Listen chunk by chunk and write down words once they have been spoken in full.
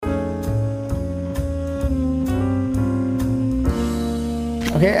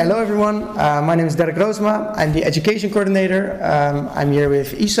Okay, hello everyone. My name is Derek Roosma. I'm the education coordinator. I'm here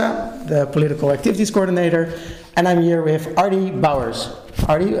with Isa, the political activities coordinator, and I'm here with Ardi Bouwers.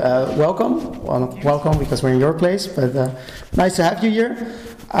 Ardi, welcome. Well, welcome because we're in your place, but nice to have you here.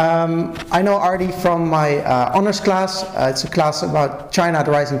 I know Ardi from my honors class. It's a class about China,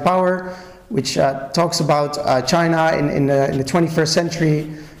 the rising power, which talks about China in the 21st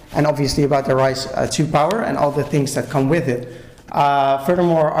century, and obviously about the rise to power and all the things that come with it.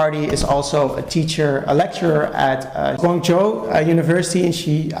 Furthermore, Ardi is also a lecturer at Guangzhou University, and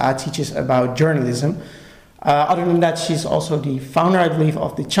she teaches about journalism. Other than that, she's also the founder, I believe,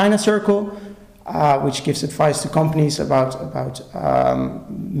 of the China Circle, which gives advice to companies about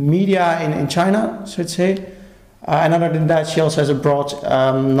media in China, so to say. And other than that, she also has a broad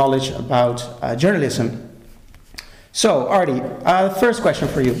knowledge about journalism. So, Ardi, first question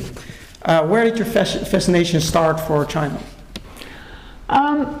for you. Where did your fascination start for China?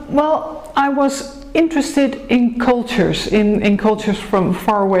 Well, I was interested in cultures, in cultures from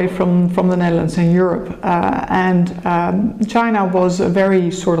far away from the Netherlands and Europe, and China was a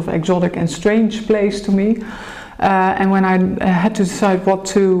very sort of exotic and strange place to me. And when I had to decide what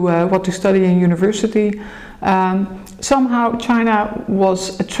to study in university, somehow China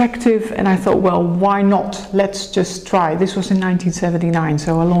was attractive, and I thought, well, why not? Let's just try. This was in 1979,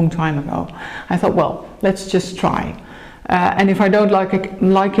 so a long time ago. I thought, well, let's just try. And if I don't like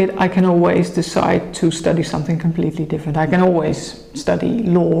it, I can always decide to study something completely different. I can always study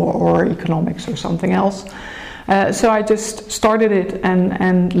law or economics or something else. So I just started it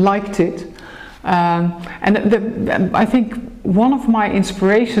and liked it. I think one of my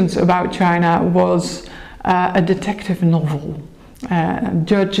inspirations about China was a detective novel,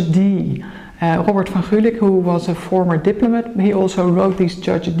 Judge D. Robert van Gulik, who was a former diplomat, he also wrote these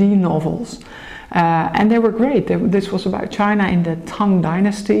Judge D novels. And they were great. This was about China in the Tang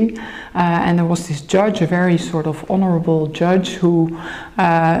Dynasty, and there was this judge, a very sort of honorable judge, who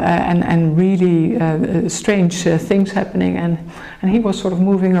and really strange things happening, and he was sort of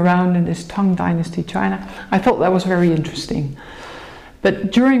moving around in this Tang Dynasty China. I thought that was very interesting.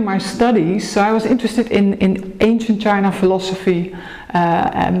 But during my studies, so I was interested in ancient China philosophy,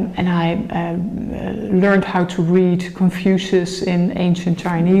 and I learned how to read Confucius in ancient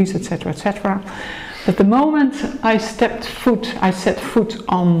Chinese, etc., etc. But the moment I set foot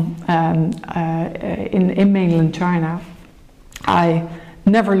on in mainland China, I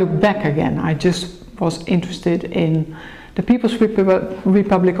never looked back again. I just was interested in the People's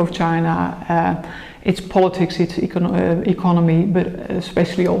Republic of China, its politics, its economy, but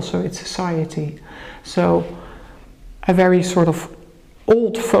especially also its society. So a very sort of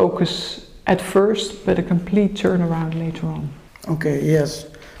old focus at first, but a complete turnaround later on. Okay, yes.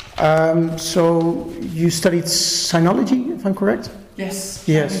 So you studied sinology, if I'm correct? Yes.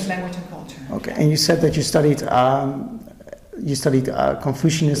 Yes. Chinese language and culture. Okay, and you said that you studied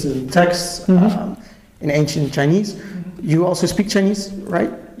Confucianism texts in ancient Chinese. You also speak Chinese,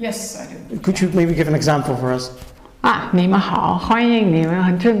 right? Yes, I do. Could you maybe give an example for us? 你们好，欢迎你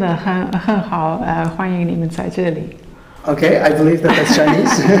们，真的很好，欢迎你们在这里。Okay, I believe that's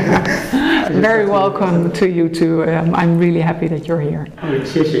Chinese. Very welcome to you too. I'm really happy that you're here.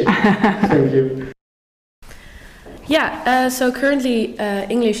 谢谢. Thank you. Yeah, so currently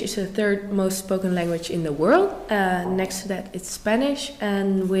English is the third most spoken language in the world. Next to that it's Spanish,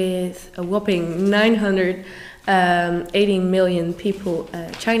 and with a whopping 980 million people,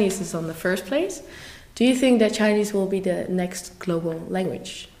 Chinese is on the first place. Do you think that Chinese will be the next global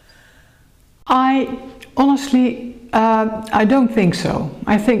language? I honestly, I don't think so.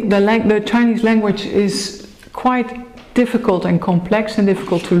 I think the Chinese language is quite difficult and complex and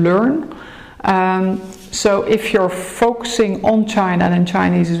difficult to learn. So if you're focusing on China, then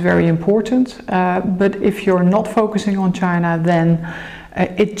Chinese is very important. But if you're not focusing on China, then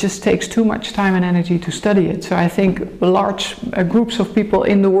it just takes too much time and energy to study it. So I think large groups of people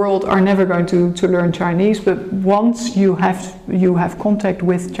in the world are never going to learn Chinese. But once you have contact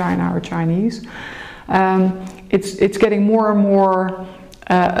with China or Chinese, it's getting more and more.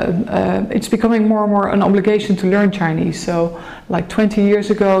 It's becoming more and more an obligation to learn Chinese. So, like 20 years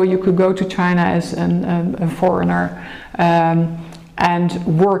ago, you could go to China as a foreigner and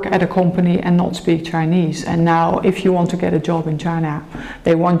work at a company and not speak Chinese. And now, if you want to get a job in China,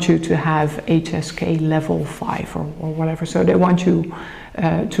 they want you to have HSK level 5 or whatever. So they want you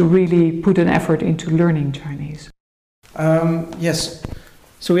to really put an effort into learning Chinese. Yes.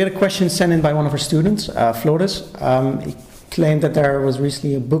 So we had a question sent in by one of our students, Flores. He claimed that there was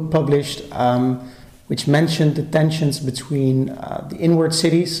recently a book published which mentioned the tensions between the inward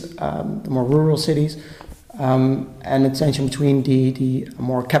cities, the more rural cities, and the tension between the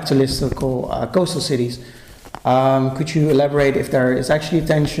more capitalistical coastal cities. Could you elaborate if there is actually a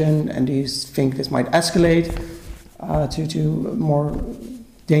tension, and do you think this might escalate to more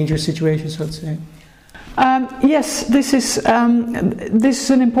dangerous situations, so to say? Yes, this is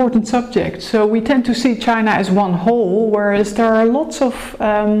an important subject. So we tend to see China as one whole, whereas there are lots of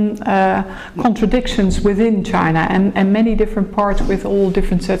contradictions within China and many different parts with all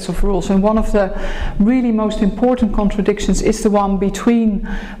different sets of rules. And one of the really most important contradictions is the one between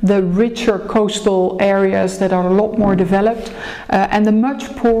the richer coastal areas that are a lot more developed and the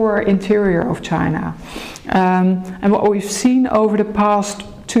much poorer interior of China. And what we've seen over the past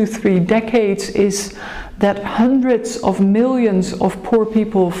 2-3 decades is that hundreds of millions of poor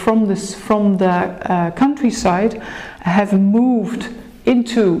people from the countryside have moved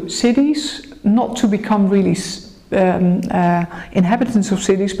into cities, not to become really inhabitants of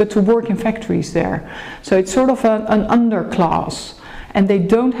cities, but to work in factories there. So it's sort of an underclass. And they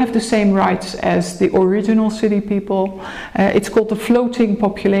don't have the same rights as the original city people. It's called the floating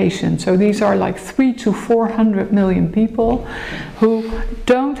population. So these are like 300 to 400 million people who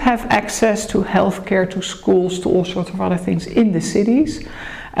don't have access to healthcare, to schools, to all sorts of other things in the cities.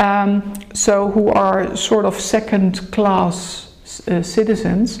 So who are sort of second-class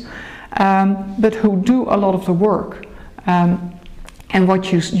citizens, but who do a lot of the work. And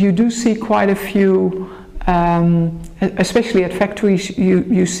what you do see quite a few. Especially at factories,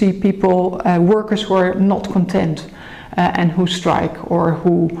 you see people, workers who are not content and who strike or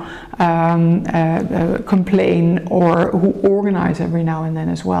who complain or who organize every now and then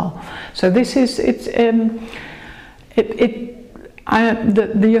as well. So this is the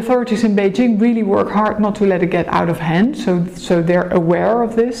authorities in Beijing really work hard not to let it get out of hand. So they're aware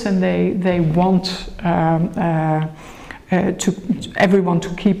of this, and they want. Everyone to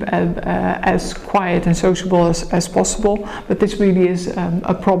keep as quiet and sociable as possible, but this really is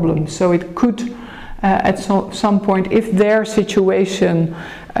a problem. So it could, at some point, if their situation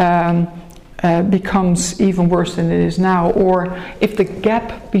becomes even worse than it is now, or if the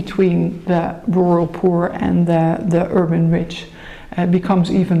gap between the rural poor and the urban rich becomes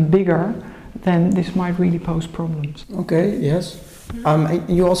even bigger, then this might really pose problems. Okay. Yes.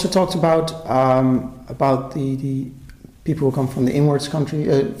 You also talked about the people who come from the inwards country,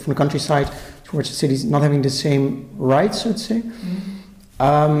 from the countryside towards the cities, not having the same rights, so to say.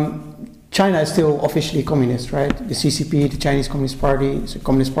 Mm-hmm. China is still officially communist, right? The CCP, the Chinese Communist Party, is a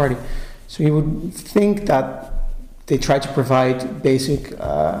communist party. So you would think that they try to provide basic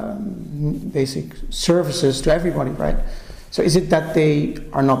services to everybody, right? So is it that they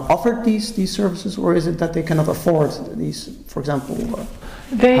are not offered these services, or is it that they cannot afford these, for example,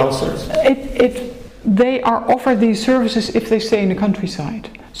 health services? They are offered these services if they stay in the countryside.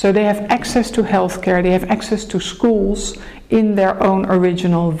 So they have access to healthcare, they have access to schools in their own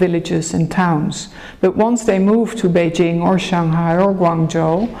original villages and towns. But once they move to Beijing or Shanghai or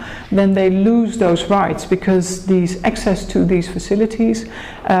Guangzhou, then they lose those rights, because access to these facilities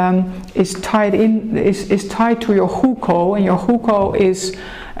is tied to your hukou, and your hukou is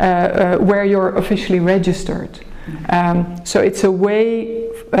where you're officially registered. So it's a way,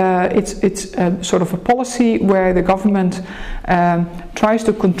 it's sort of a policy where the government tries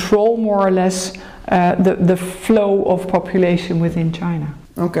to control more or less the flow of population within China.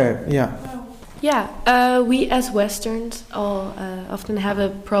 Okay, yeah. Yeah, we as Westerns often have a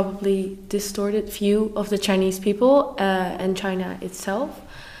probably distorted view of the Chinese people and China itself.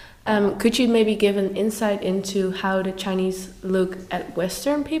 Could you maybe give an insight into how the Chinese look at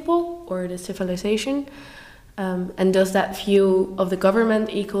Western people or the civilization? And does that view of the government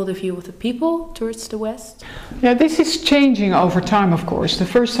equal the view of the people towards the West? Yeah, this is changing over time, of course. The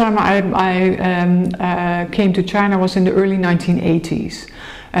first time I came to China was in the early 1980s.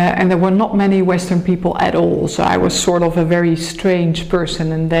 And there were not many Western people at all, so I was sort of a very strange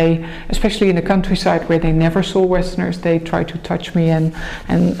person, and they, especially in the countryside where they never saw Westerners, they tried to touch me and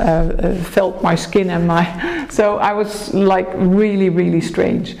felt my skin and so I was like really, really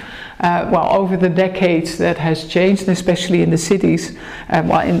strange. Well, over the decades that has changed, especially in the cities.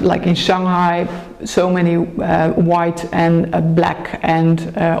 Like in Shanghai, so many white and black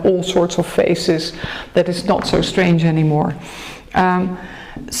and all sorts of faces that it's not so strange anymore.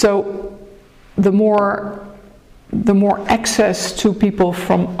 So the more access to people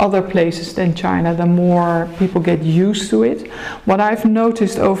from other places than China, the more people get used to it. What I've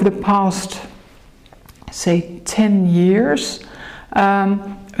noticed over the past, say, 10 years,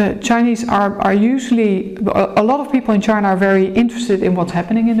 Chinese are usually, a lot of people in China are very interested in what's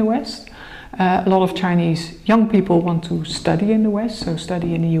happening in the West. A lot of Chinese young people want to study in the West, so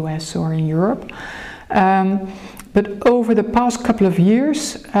study in the US or in Europe. But over the past couple of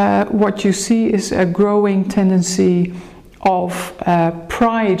years, what you see is a growing tendency of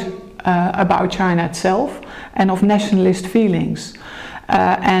pride about China itself and of nationalist feelings.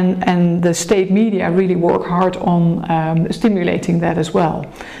 And the state media really work hard on stimulating that as well.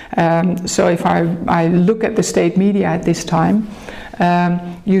 So if I look at the state media at this time,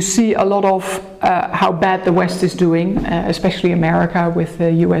 you see a lot of how bad the West is doing, especially America with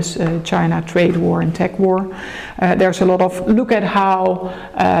the US-China trade war and tech war. There's a lot of look at how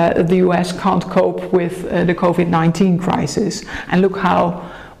the US can't cope with the COVID-19 crisis, and look how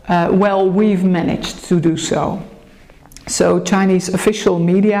well we've managed to do so. So Chinese official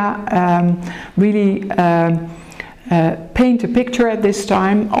media really paint a picture at this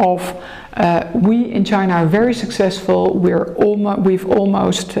time of we in China are very successful. We've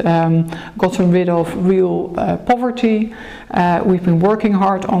almost gotten rid of real poverty. We've been working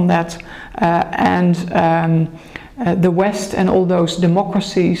hard on that, and the West and all those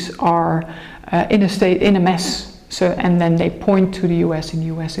democracies are in a mess. So, and then they point to the US in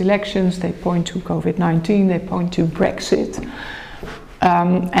US elections, they point to COVID-19, they point to Brexit,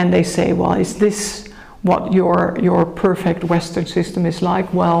 and they say, well, is this what your perfect Western system is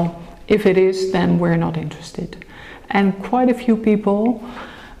like? Well, if it is, then we're not interested. And quite a few people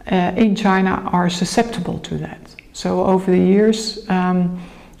in China are susceptible to that. So over the years,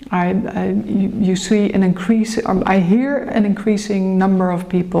 you see an increase, I hear an increasing number of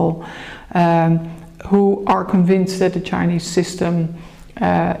people who are convinced that the Chinese system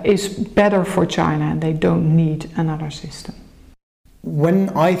is better for China and they don't need another system. When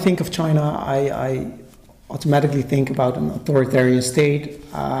I think of China, I automatically think about an authoritarian state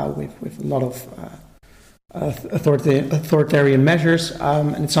with a lot of authoritarian measures,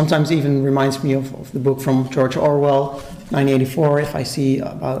 and it sometimes even reminds me of the book from George Orwell, 1984, if I see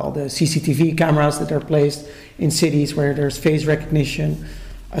about all the CCTV cameras that are placed in cities where there's face recognition,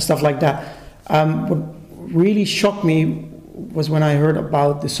 stuff like that. What really shocked me was when I heard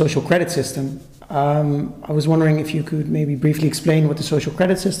about the social credit system. I was wondering if you could maybe briefly explain what the social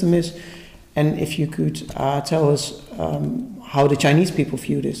credit system is, and if you could tell us how the Chinese people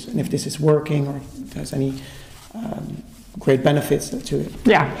view this, and if this is working, or if there's any great benefits to it.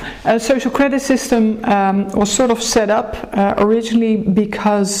 Yeah, a social credit system was sort of set up originally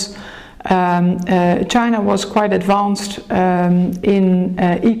because China was quite advanced in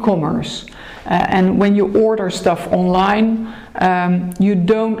e-commerce. And when you order stuff online, you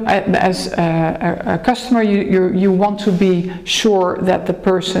don't, as a customer, you want to be sure that the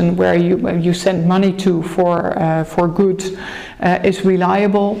person where you send money to for goods is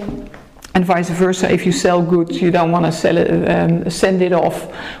reliable, and vice versa. If you sell goods, you don't want to send it off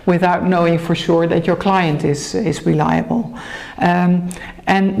without knowing for sure that your client is reliable.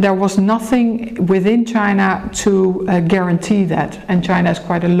 And there was nothing within China to guarantee that, and China is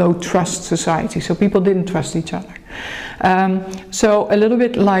quite a low trust society, so people didn't trust each other. So a little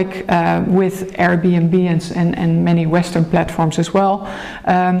bit like with Airbnb and many Western platforms as well,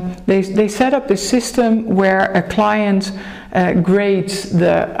 they set up this system where a client grades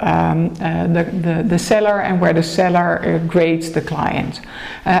the seller, and where the seller grades the client,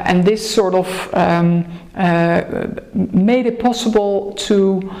 and this sort of made it possible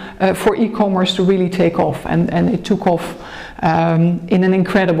for e-commerce to really take off, and it took off in an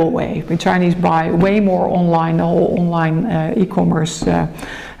incredible way. The Chinese buy way more online. The whole online e-commerce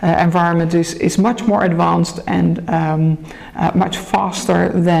environment is much more advanced and much faster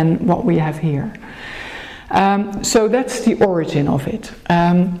than what we have here. So that's the origin of it.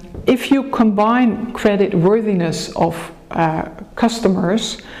 If you combine credit worthiness of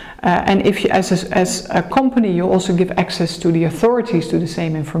customers, and if you, as a company, you also give access to the authorities to the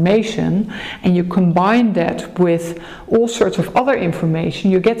same information, and you combine that with all sorts of other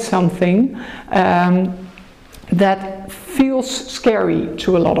information, you get something that feels scary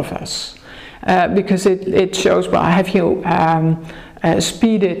to a lot of us, because it shows, well, have you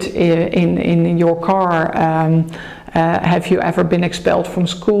speeded in your car? Have you ever been expelled from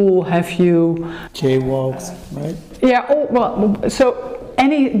school? Have you jaywalked, right? Yeah, so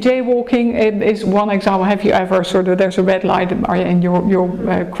any jaywalking is one example. Have you ever there's a red light and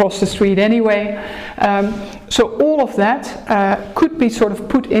you cross the street anyway? So all of that could be sort of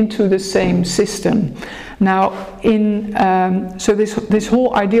put into the same system. Now, so this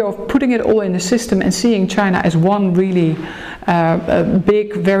whole idea of putting it all in the system and seeing China as one really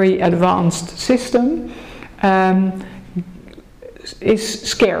big, very advanced system is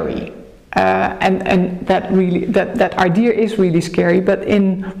scary. And that idea is really scary, but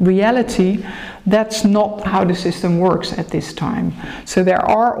in reality, That's not how the system works at this time. So there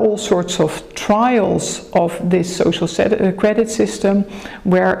are all sorts of trials of this social credit system,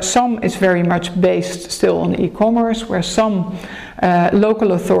 where some is very much based still on e-commerce, where some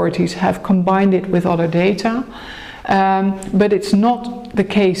local authorities have combined it with other data. But it's not the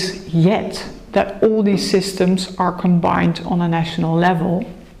case yet that all these systems are combined on a national level,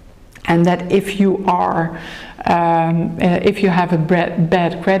 and that if you are if you have a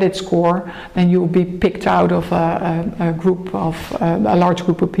bad credit score, then you will be picked out of a large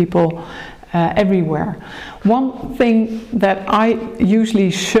group of people everywhere. One thing that I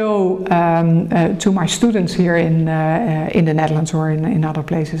usually show to my students here in the Netherlands or in other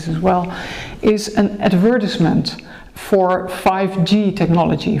places as well is an advertisement for 5G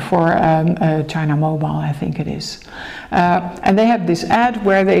technology, for China Mobile, I think it is. And they have this ad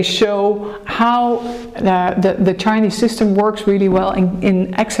where they show how the Chinese system works really well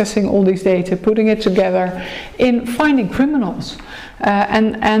in accessing all these data, putting it together, in finding criminals.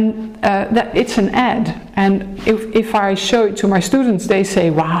 That it's an ad, and if I show it to my students, they say,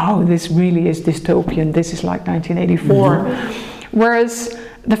 wow, this really is dystopian, this is like 1984. Mm-hmm. Whereas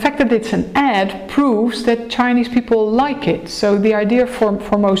the fact that it's an ad proves that Chinese people like it. So the idea for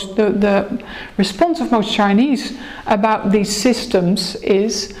most, the response of most Chinese about these systems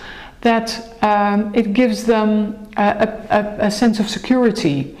is that it gives them a sense of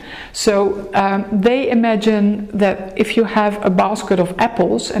security. So they imagine that if you have a basket of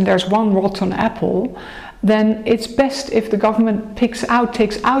apples and there's one rotten apple, then it's best if the government takes out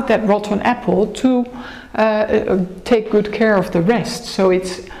that rotten apple to take good care of the rest. So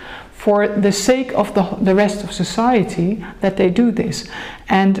it's for the sake of the rest of society that they do this.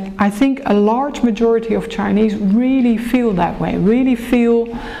 And I think a large majority of Chinese really feel that way, really feel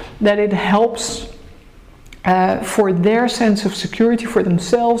that it helps for their sense of security for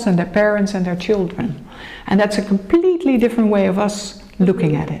themselves and their parents and their children. And that's a completely different way of us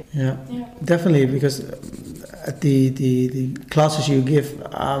looking at it. Yeah. Definitely, because at the classes you give,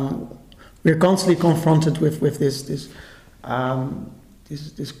 we're constantly confronted with this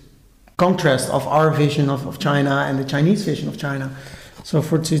contrast of our vision of China and the Chinese vision of China. So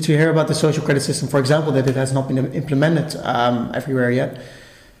to hear about the social credit system, for example, that it has not been implemented everywhere yet,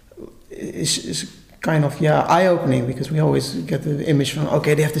 is kind of eye-opening, because we always get the image from,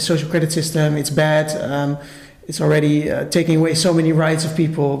 okay, they have the social credit system, it's bad, it's already taking away so many rights of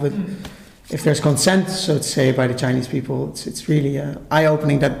people, but if there's consent, so to say, by the Chinese people, it's really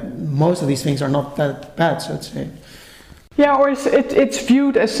eye-opening that most of these things are not that bad, so to say. Yeah, or it's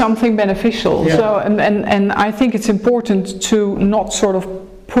viewed as something beneficial. Yeah. So, and I think it's important to not sort of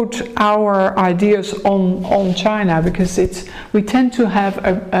put our ideas on China, because we tend to have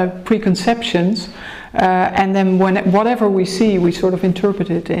preconceptions, and then whatever we see, we sort of interpret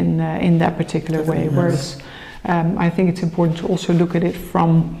it in that particular way. Whereas I think it's important to also look at it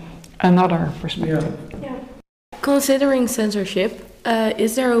from another perspective. Yeah. Considering censorship,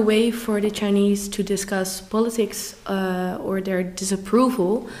 is there a way for the Chinese to discuss politics or their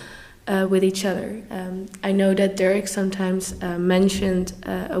disapproval with each other? I know that Derek sometimes mentioned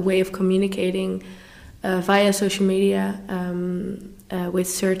a way of communicating via social media with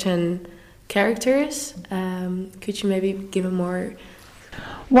certain characters. Could you maybe give a more...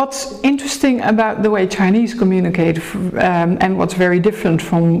 What's interesting about the way Chinese communicate, and what's very different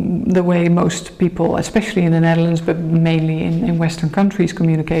from the way most people, especially in the Netherlands, but mainly in Western countries,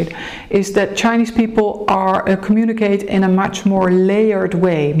 communicate, is that Chinese people communicate in a much more layered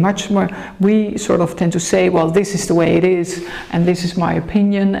way. Much more, we sort of tend to say, well, this is the way it is, and this is my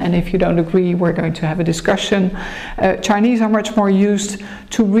opinion, and if you don't agree, we're going to have a discussion. Chinese are much more used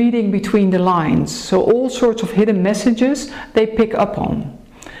to reading between the lines, so all sorts of hidden messages they pick up on.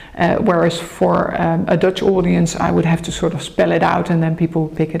 Whereas for a Dutch audience, I would have to sort of spell it out and then people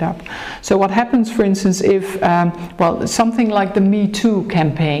would pick it up. So what happens, for instance, if, something like the Me Too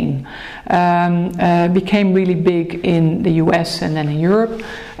campaign became really big in the US and then in Europe.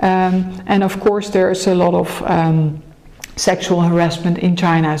 And of course, there's a lot of sexual harassment in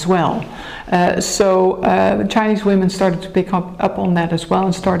China as well. So Chinese women started to pick up on that as well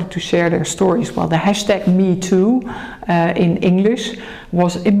and started to share their stories. Well, the hashtag MeToo in English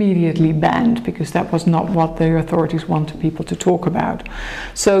was immediately banned, because that was not what the authorities wanted people to talk about.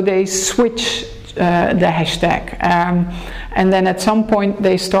 So they switched the hashtag, and then at some point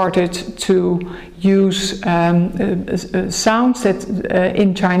they started to use sounds that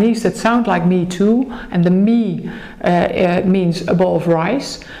in Chinese that sound like Me Too, and the Me means a ball of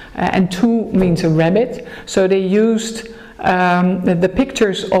rice, and Tu means a rabbit. So they used the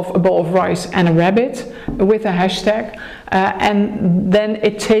pictures of a bowl of rice and a rabbit with a hashtag, and then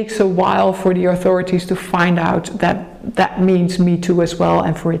it takes a while for the authorities to find out that that means Me Too as well,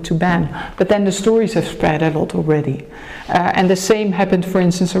 and for it to ban. But then the stories have spread a lot already, and the same happened, for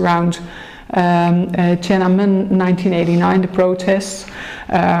instance, around Tiananmen 1989, the protests.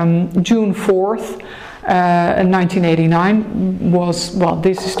 June 4th 1989 was, well,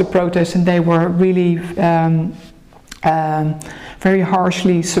 this is the protest, and they were really very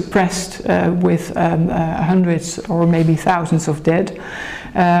harshly suppressed with hundreds or maybe thousands of dead.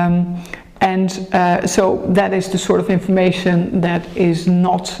 So that is the sort of information that is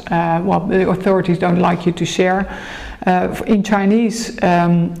not, well, the authorities don't like you to share. In Chinese,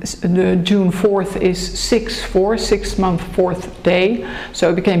 the June 4th is 6/4, 6 month 4th day,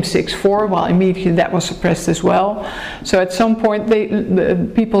 so it became 6/4. Well, immediately that was suppressed as well. So at some point,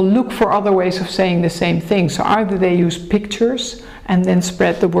 people look for other ways of saying the same thing. So either they use pictures and then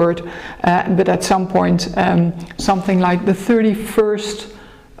spread the word, but at some point, something like the 31st,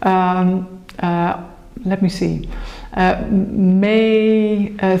 let me see,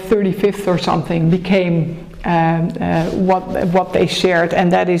 May 35th or something became what they shared,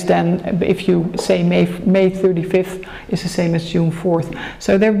 and that is then, if you say May 35th is the same as June 4th.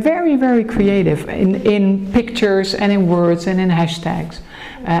 So they're very, very creative in pictures and in words and in hashtags,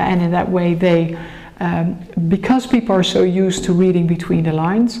 and in that way they, because people are so used to reading between the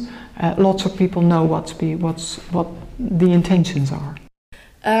lines, lots of people know what the intentions are.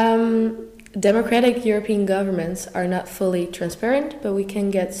 Democratic European governments are not fully transparent, but we can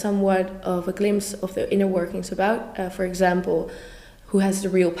get somewhat of a glimpse of the inner workings about, for example, who has the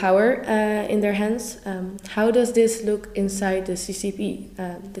real power in their hands. How does this look inside the CCP,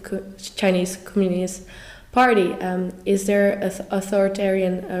 the Chinese Communist Party? Is there an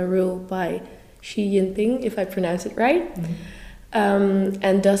authoritarian rule by Xi Jinping, if I pronounce it right? Mm-hmm.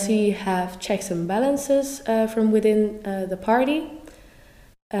 And does he have checks and balances from within the party?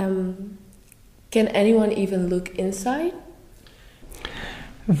 Can anyone even look inside?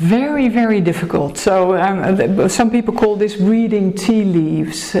 Very, very difficult. So some people call this reading tea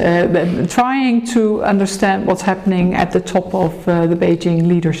leaves, trying to understand what's happening at the top of the Beijing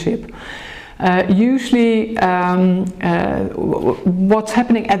leadership. Usually what's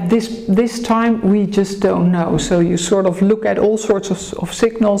happening at this time we just don't know. So you sort of look at all sorts of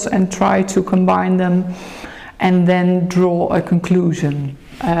signals and try to combine them and then draw a conclusion.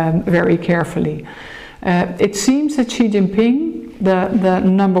 Very carefully. It seems that Xi Jinping, the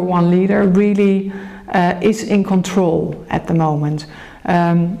number one leader, really is in control at the moment.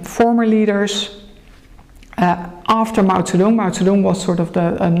 Former leaders, after Mao Zedong was sort of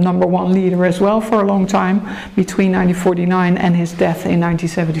the number one leader as well for a long time, between 1949 and his death in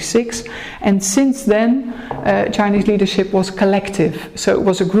 1976. And since then, Chinese leadership was collective. So it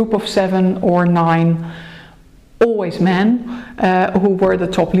was a group of 7 or 9 always men who were the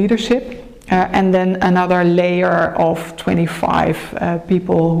top leadership, and then another layer of 25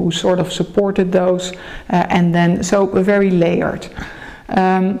 people who sort of supported those, and then so very layered.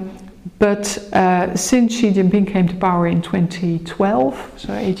 But since Xi Jinping came to power in 2012,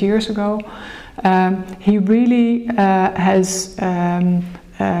 so 8 years ago, he really has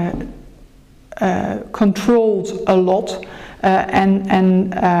controlled a lot,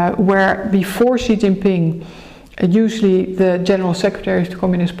 and where before Xi Jinping, usually the General Secretary of the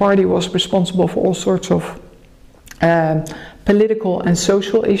Communist Party was responsible for all sorts of political and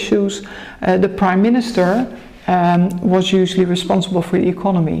social issues. The Prime Minister was usually responsible for the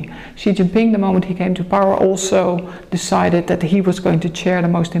economy. Xi Jinping, the moment he came to power, also decided that he was going to chair the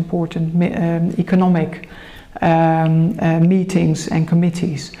most important economic meetings and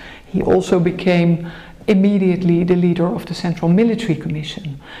committees. He also became immediately the leader of the Central Military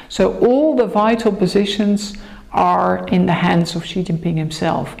Commission. So all the vital positions are in the hands of Xi Jinping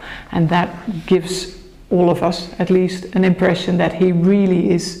himself, and that gives all of us at least an impression that he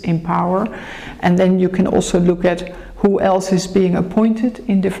really is in power. And then you can also look at who else is being appointed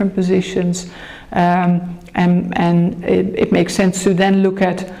in different positions, and it makes sense to then look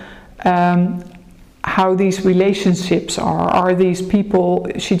at how these relationships are. Are these people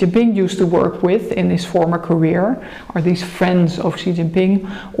Xi Jinping used to work with in his former career? Are these friends of Xi Jinping,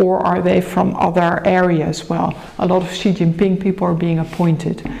 or are they from other areas? Well, a lot of Xi Jinping people are being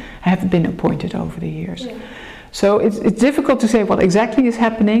appointed, have been appointed over the years. Yeah. So it's difficult to say what exactly is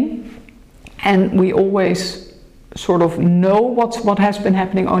happening, and we always sort of know what has been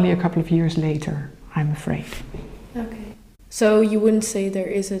happening only a couple of years later, I'm afraid. Okay. So you wouldn't say there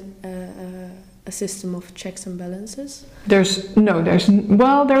is a system of checks and balances? There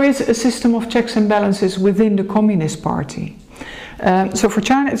is a system of checks and balances within the Communist Party. So for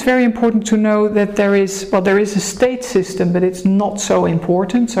China, it's very important to know that there is a state system, but it's not so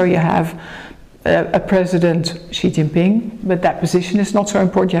important. So you have a president, Xi Jinping, but that position is not so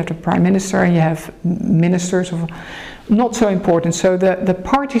important. You have the prime minister, and you have ministers, not so important. So the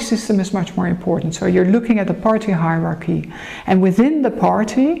party system is much more important. So you're looking at the party hierarchy, and within the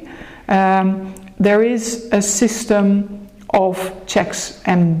party, there is a system of checks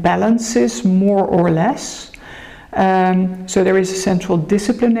and balances, more or less. So there is a central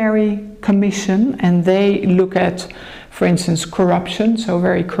disciplinary commission, and they look at, for instance, corruption. So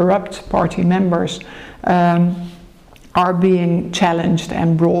very corrupt party members are being challenged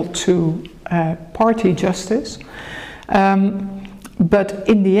and brought to party justice. But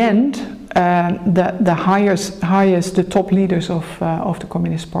in the end, the highest, the top leaders of the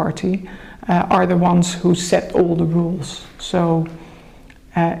Communist Party are the ones who set all the rules. So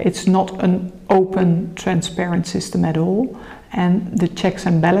it's not an open, transparent system at all, and the checks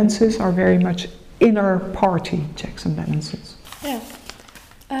and balances are very much inner party checks and balances.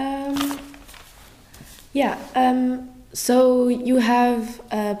 So you have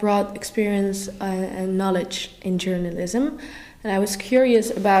broad experience and knowledge in journalism, and I was curious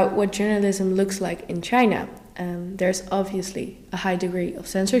about what journalism looks like in China. There's obviously a high degree of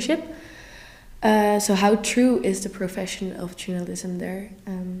censorship. So how true is the profession of journalism there?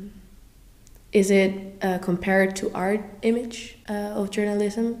 Is it compared to our image of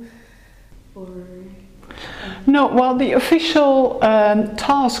journalism? No, well, the official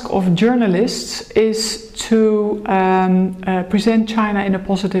task of journalists is to present China in a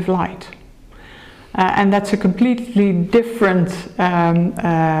positive light. And that's a completely different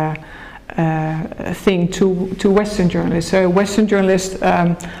thing to Western journalists. So Western journalists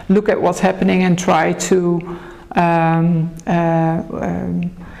look at what's happening and try to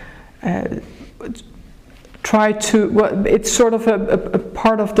it's sort of a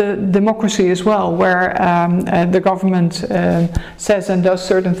part of the democracy as well, where the government says and does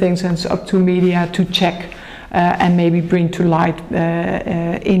certain things, and it's up to media to check and maybe bring to light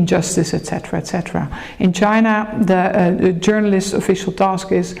injustice, etc., etc. In China, the journalist's official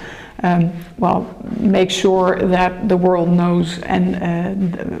task is make sure that the world knows and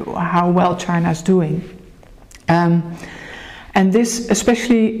how well China is doing. And this,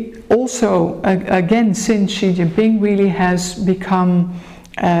 especially also, again, since Xi Jinping, really has become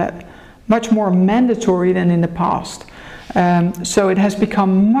much more mandatory than in the past. So it has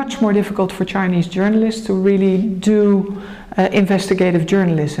become much more difficult for Chinese journalists to really do investigative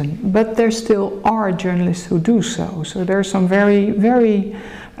journalism. But there still are journalists who do so. So there are some very, very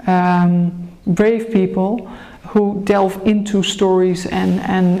brave people who delve into stories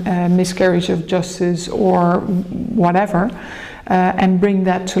and miscarriage of justice or whatever, and bring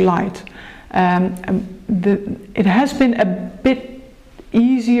that to light. It has been a bit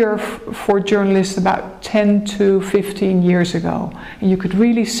easier for journalists about 10 to 15 years ago. And you could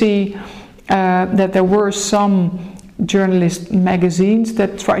really see that there were some journalist magazines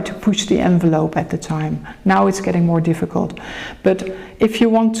that tried to push the envelope at the time. Now it's getting more difficult. But if you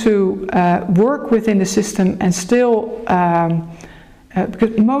want to work within the system and still,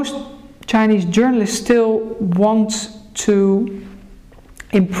 because most Chinese journalists still want to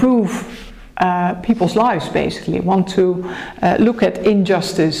improve people's lives, basically, want to look at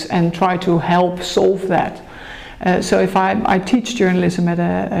injustice and try to help solve that. So if I teach journalism at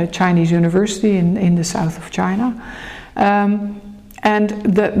a Chinese university in the south of China, and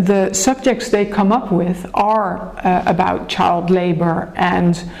the subjects they come up with are about child labor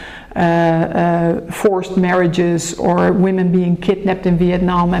and forced marriages, or women being kidnapped in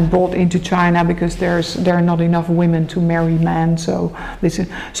Vietnam and brought into China because there are not enough women to marry men. So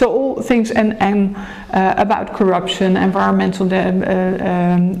all things and about corruption, environmental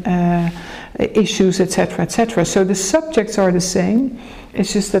issues, etc., etc. So the subjects are the same.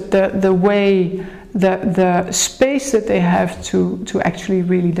 It's just that the way, the space that they have to actually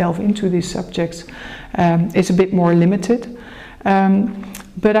really delve into these subjects is a bit more limited.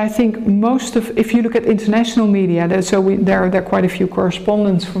 But I think if you look at international media, there are quite a few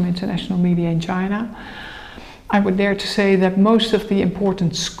correspondents from international media in China. I would dare to say that most of the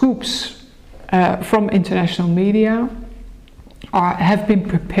important scoops from international media have been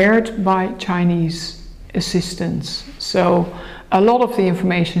prepared by Chinese assistants. So a lot of the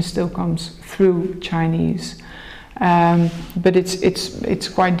information still comes through Chinese. But it's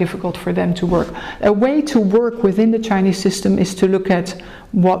quite difficult for them to work. A way to work within the Chinese system is to look at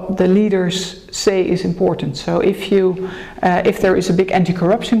what the leaders say is important. So if there is a big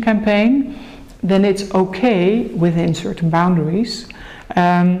anti-corruption campaign, then it's okay within certain boundaries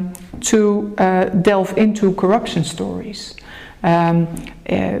to delve into corruption stories.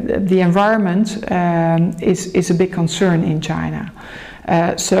 The environment is a big concern in China.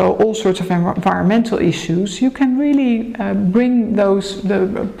 So all sorts of environmental issues, you can really bring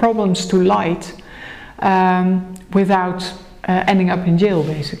the problems to light without ending up in jail,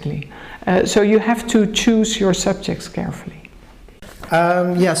 basically. So you have to choose your subjects carefully.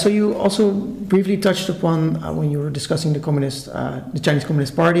 So you also briefly touched upon when you were discussing the Chinese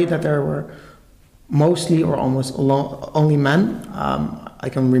Communist Party, that there were mostly or almost only men. I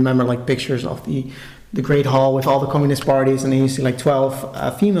can remember like pictures of the Great Hall with all the communist parties, and then you see like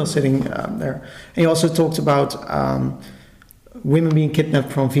 12 females sitting there. And he also talked about women being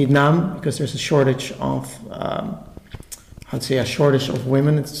kidnapped from Vietnam because there's a shortage of, a shortage of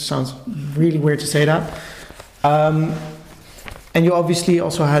women. It sounds really weird to say that. And you obviously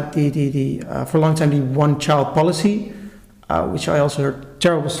also had for a long time the one-child policy, which I also heard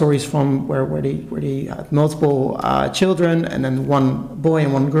terrible stories from, where they had multiple children, and then one boy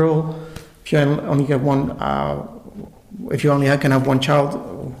and one girl. If you only get one, if you only can have one child,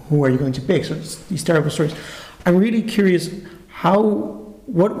 who are you going to pick? So it's these terrible stories. I'm really curious,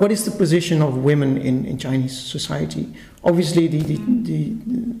 what is the position of women in Chinese society? Obviously, the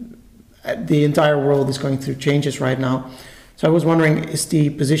entire world is going through changes right now. So I was wondering, is the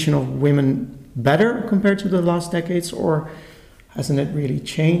position of women better compared to the last decades, or hasn't it really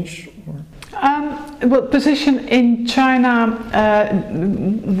changed? Well, position in China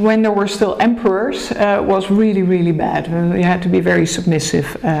when there were still emperors was really, really bad. You had to be very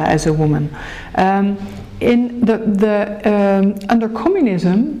submissive as a woman. In under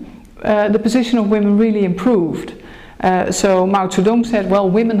communism, the position of women really improved. So Mao Zedong said, well,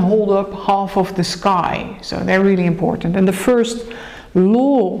 women hold up half of the sky, so they're really important. And the first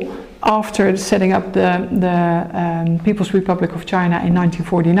law after setting up the People's Republic of China in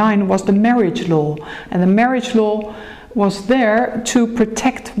 1949 was the marriage law. And the marriage law was there to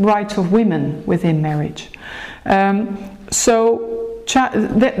protect rights of women within marriage. Those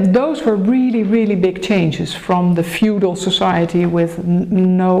were really, really big changes from the feudal society with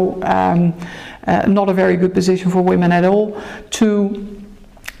not a very good position for women at all, to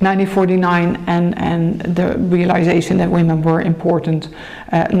 1949 and the realization that women were important,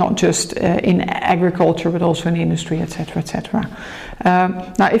 not just in agriculture but also in industry, etc., etc.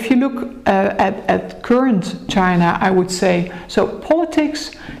 Now, if you look at current China, I would say, so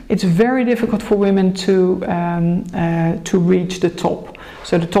politics, it's very difficult for women to reach the top.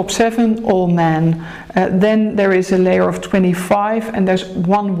 So the top 7, all men. Then there is a layer of 25, and there's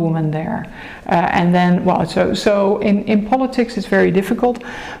one woman there. And then, well, so in politics it's very difficult,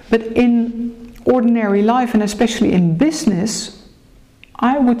 but in ordinary life and especially in business,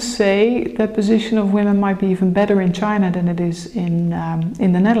 I would say the position of women might be even better in China than it is in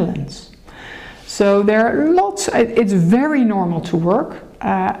the Netherlands. So there are lots. It's very normal to work,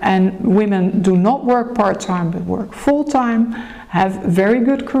 and women do not work part-time but work full-time, have very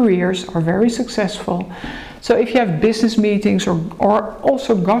good careers, are very successful. So if you have business meetings or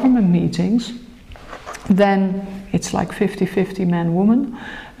also government meetings, then it's like 50-50 man-woman,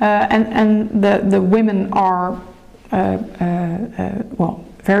 and the women are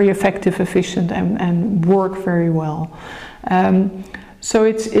very effective, efficient, and work very well. So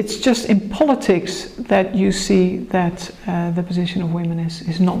it's just in politics that you see that the position of women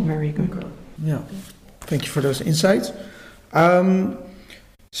is not very good. Okay. Yeah, thank you for those insights.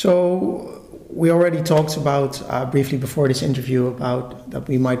 So we already talked about briefly before this interview about that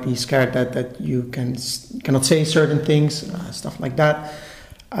we might be scared that you cannot say certain things, stuff like that.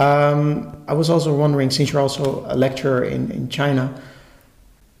 I was also wondering, since you're also a lecturer in China,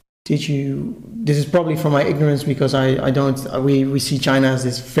 this is probably from my ignorance because we see China as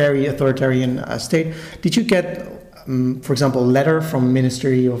this very authoritarian state. Did you get, for example, a letter from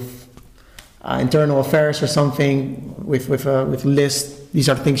Ministry of Internal Affairs or something with a list? These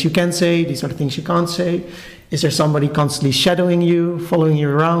are the things you can say, these are the things you can't say. Is there somebody constantly shadowing you, following you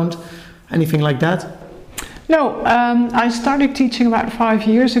around, anything like that? No, I started teaching about 5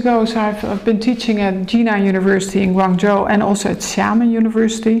 years ago, so I've been teaching at Jinan University in Guangzhou and also at Xiamen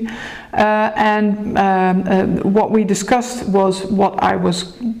University. What we discussed was what I was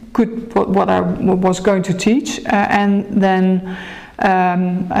going to teach, and then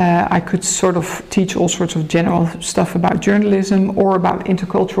I could sort of teach all sorts of general stuff about journalism or about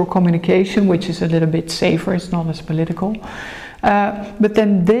intercultural communication, which is a little bit safer, it's not as political. But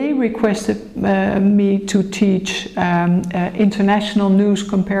then they requested me to teach international news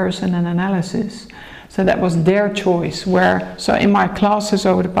comparison and analysis. So that was their choice. So in my classes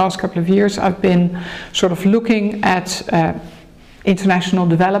over the past couple of years, I've been sort of looking at international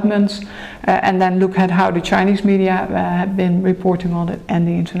developments and then look at how the Chinese media have been reporting on it and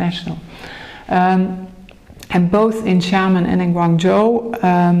the international. And both in Xiamen and in Guangzhou,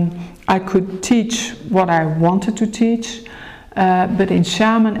 I could teach what I wanted to teach, but in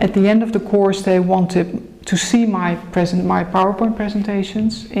Xiamen, at the end of the course, they wanted to see my PowerPoint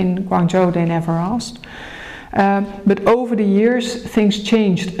presentations. In Guangzhou, they never asked. But over the years, things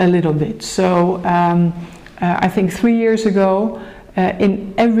changed a little bit. So I think 3 years ago,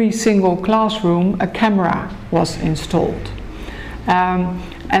 in every single classroom, a camera was installed.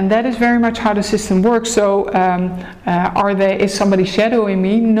 And that is very much how the system works. So is somebody shadowing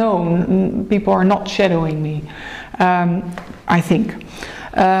me? No, people are not shadowing me, I think.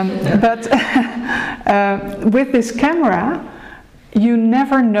 But with this camera, you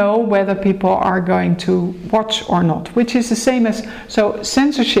never know whether people are going to watch or not, which is the same as, so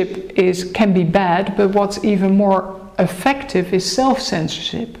censorship can be bad, but what's even more effective is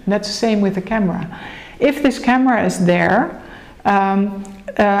self-censorship. That's the same with the camera. If this camera is there,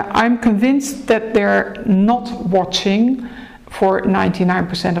 I'm convinced that they're not watching for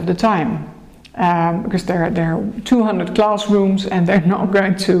 99% of the time. Because there are 200 classrooms and they're not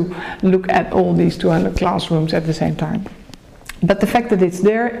going to look at all these 200 classrooms at the same time. But the fact that it's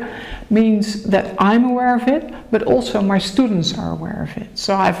there means that I'm aware of it, but also my students are aware of it.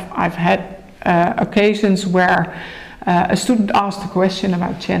 So I've had occasions where a student asked a question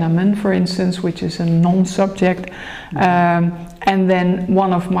about Tiananmen, for instance, which is a non-subject, and then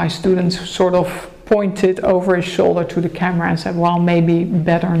one of my students sort of pointed over his shoulder to the camera and said, well, maybe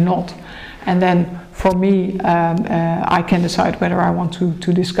better not. And then for me, I can decide whether I want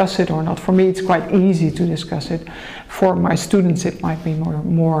to discuss it or not. For me, it's quite easy to discuss it. For my students, it might be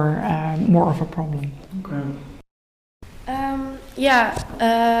more of a problem. Okay.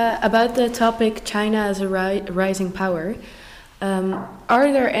 About the topic China as a rising power,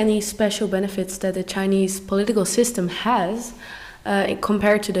 are there any special benefits that the Chinese political system has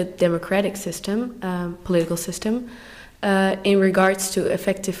compared to the democratic system, political system, in regards to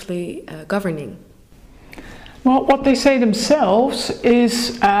effectively governing? Well, what they say themselves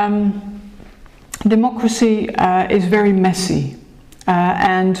is democracy is very messy,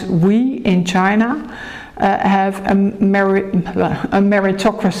 and we in China have a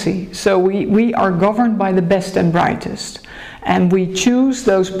meritocracy. So we are governed by the best and brightest, and we choose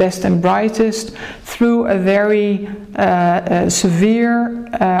those best and brightest through a very severe,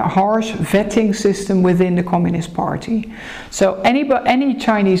 harsh vetting system within the Communist Party. So any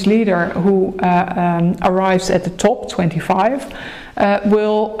Chinese leader who arrives at the top, 25,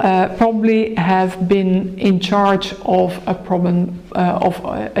 will probably have been in charge of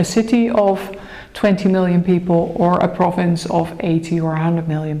a city of 20 million people or a province of 80 or 100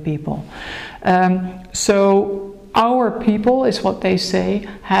 million people. So our people, is what they say,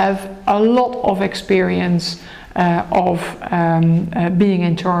 have a lot of experience of being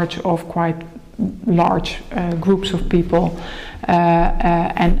in charge of quite large groups of people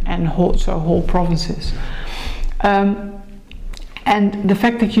and whole provinces. And the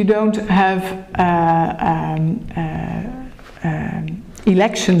fact that you don't have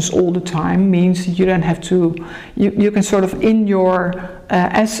elections all the time means you don't have to, you can sort of in your,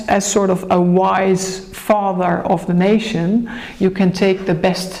 as sort of a wise father of the nation, you can take the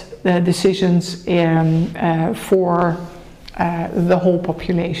best decisions for the whole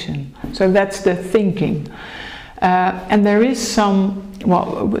population. So that's the thinking. And there is some,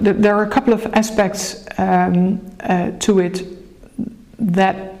 well, there are a couple of aspects to it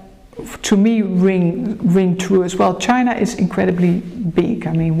that to me ring true as well. China is incredibly big.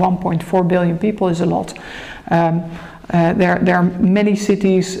 I mean, 1.4 billion people is a lot. There are many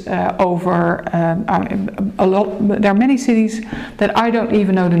cities there are many cities that I don't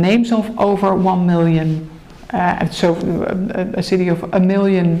even know the names of, over 1 million. So a city of 1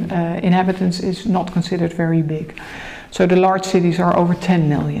 million inhabitants is not considered very big. So the large cities are over 10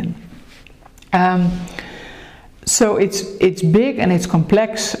 million. So it's big and it's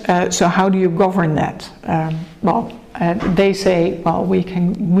complex. So how do you govern that? They say, well, we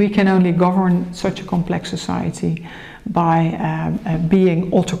can only govern such a complex society by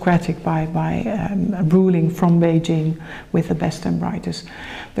being autocratic, by ruling from Beijing with the best and brightest.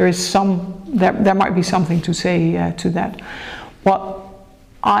 There might be something to say to that. What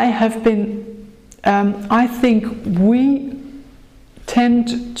I have been, I think we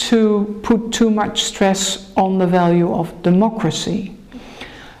tend to put too much stress on the value of democracy.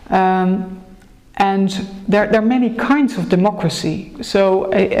 And And there are many kinds of democracy. So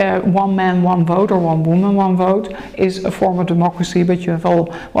one man, one vote, or one woman, one vote is a form of democracy, but you have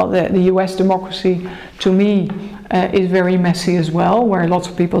the US democracy, to me, is very messy as well, where lots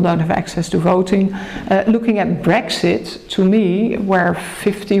of people don't have access to voting. Looking at Brexit, to me, where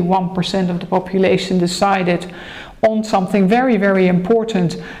 51% of the population decided on something very, very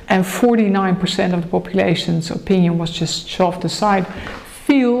important, and 49% of the population's opinion was just shoved aside,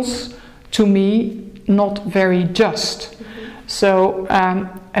 feels to me not very just. So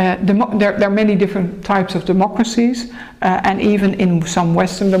there are many different types of democracies, and even in some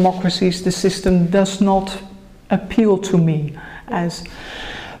Western democracies the system does not appeal to me. As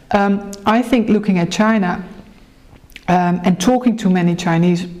I think, looking at China and talking to many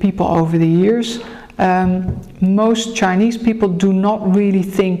Chinese people over the years, most Chinese people do not really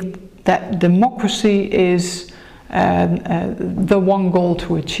think that democracy is the one goal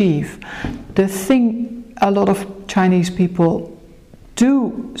to achieve. The thing a lot of Chinese people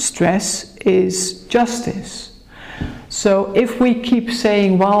do stress is justice. So if we keep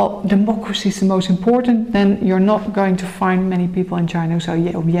saying, well, democracy is the most important, then you're not going to find many people in China who say,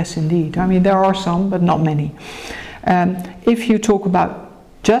 yeah, oh, yes, indeed. I mean, there are some, but not many. If you talk about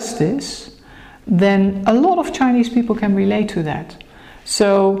justice, then a lot of Chinese people can relate to that.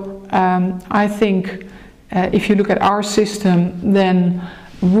 So I think if you look at our system, then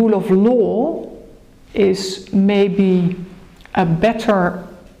rule of law is maybe a better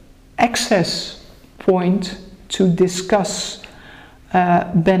access point to discuss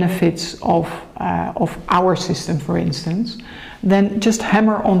benefits of our system, for instance, than just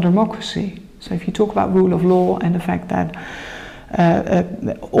hammer on democracy. So if you talk about rule of law and the fact that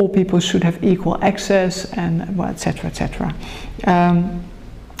all people should have equal access and well, etc., etc.,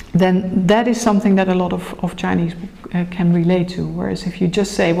 then that is something that a lot of Chinese can relate to. Whereas if you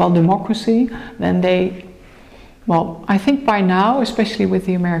just say, well, democracy, then they, well, I think by now, especially with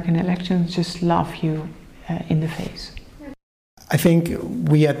the American elections, just laugh you in the face. I think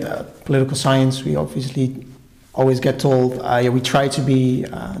we at political science, we obviously always get told, we try to be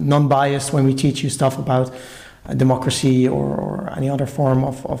non-biased when we teach you stuff about democracy or any other form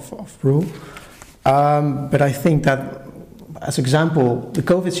of rule. But I think that, as example, the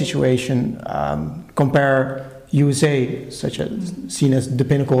COVID situation, compare USA, such as seen as the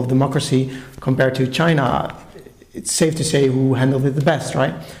pinnacle of democracy, compared to China, it's safe to say who handled it the best,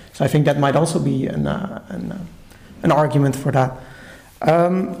 right? So I think that might also be an argument for that.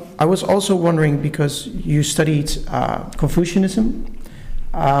 I was also wondering, because you studied Confucianism,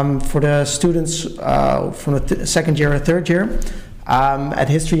 for the students from the second year or third year, at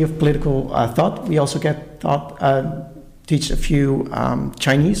History of Political Thought, we also get teach a few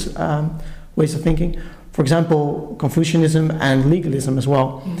Chinese ways of thinking. For example, Confucianism and legalism as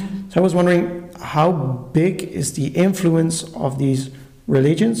well. Mm-hmm. So I was wondering, how big is the influence of these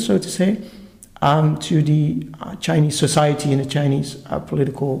religions, so to say, to the Chinese society and the Chinese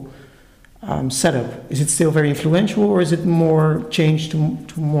political setup? Is it still very influential, or is it more changed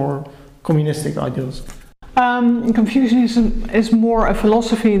to more communistic ideals? Confucianism is more a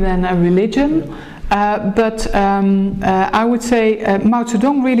philosophy than a religion. But I would say Mao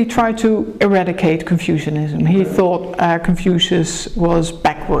Zedong really tried to eradicate Confucianism. He thought Confucius was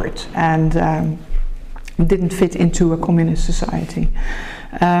backward and didn't fit into a communist society.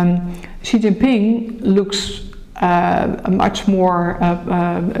 Xi Jinping looks much more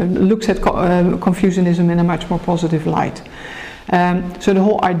looks at Confucianism in a much more positive light. So the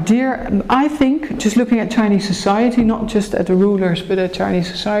whole idea, I think, just looking at Chinese society, not just at the rulers, but at Chinese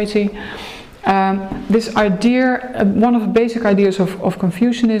society. This idea, one of the basic ideas of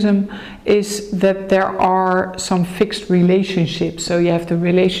Confucianism is that there are some fixed relationships. So you have the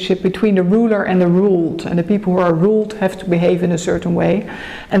relationship between the ruler and the ruled, and the people who are ruled have to behave in a certain way,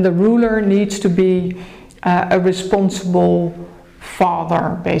 and the ruler needs to be a responsible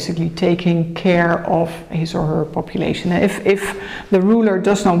father, basically taking care of his or her population. If the ruler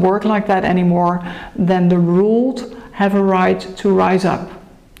does not work like that anymore, then the ruled have a right to rise up,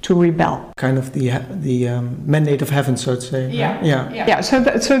 to rebel. Kind of the mandate of heaven, so to say. Yeah.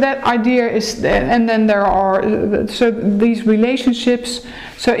 So that idea is, and then there are these relationships.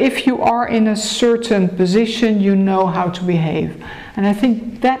 So if you are in a certain position, you know how to behave, and I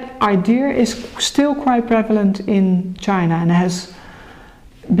think that idea is still quite prevalent in China and has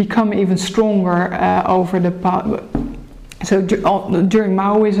become even stronger over the past. So during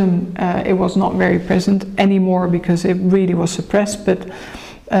Maoism, it was not very present anymore because it really was suppressed, but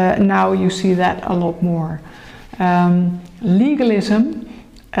now you see that a lot more. Legalism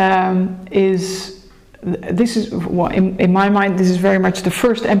is this is, well, in my mind, this is very much the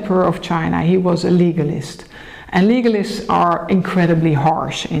first emperor of China. He was a legalist. And legalists are incredibly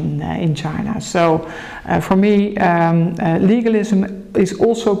harsh in China. So for me, legalism is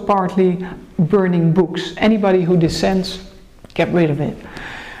also partly burning books. Anybody who dissents, get rid of it.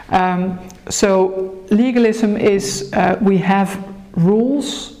 So legalism is, we have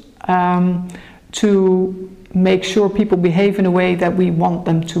rules to make sure people behave in a way that we want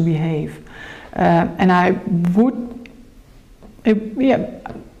them to behave. And I would,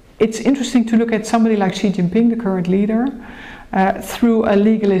 it's interesting to look at somebody like Xi Jinping, the current leader, through a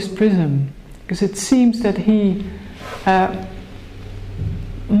legalist prism, because it seems that he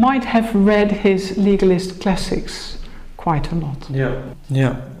might have read his legalist classics quite a lot.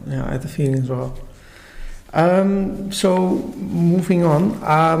 Yeah, I had the feeling as well. So moving on,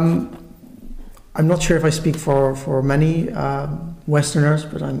 I'm not sure if I speak for many Westerners,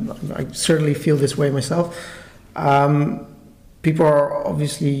 but I certainly feel this way myself. People are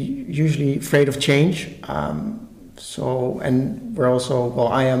obviously usually afraid of change. And we're also, well,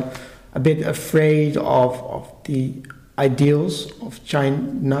 I am a bit afraid of the ideals of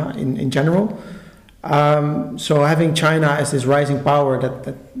China in general. So having China as this rising power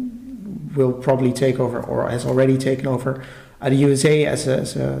that will probably take over, or has already taken over, the USA as a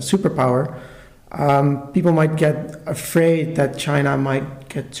superpower, people might get afraid that China might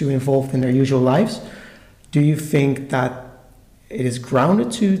get too involved in their usual lives. Do you think that it is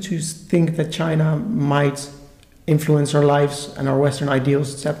grounded to think that China might influence our lives and our Western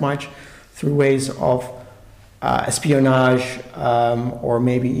ideals that much through ways of espionage, or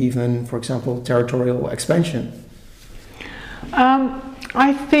maybe even, for example, territorial expansion?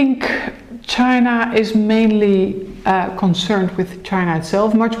 I think China is mainly concerned with China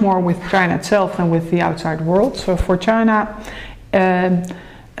itself, much more with China itself than with the outside world. So for China,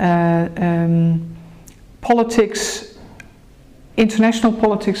 politics, international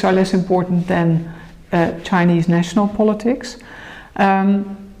politics are less important than Chinese national politics.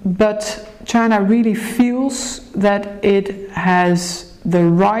 But China really feels that it has the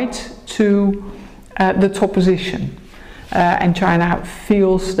right to the top position. And China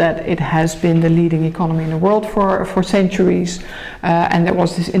feels that it has been the leading economy in the world for centuries. And there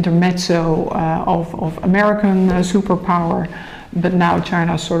was this intermezzo of American superpower. But now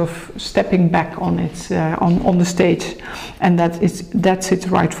China is sort of stepping back on its on the stage, and that's its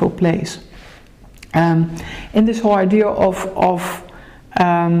rightful place. In this whole idea of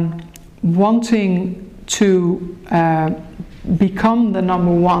wanting to become the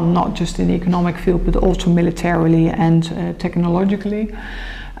number one, not just in the economic field, but also militarily and technologically,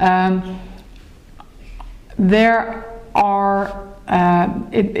 there are.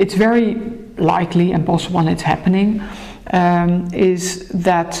 It's very likely and possible, and it's happening. Is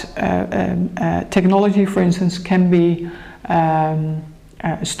that technology, for instance, can be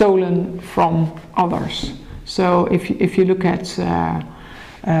stolen from others. So if you look at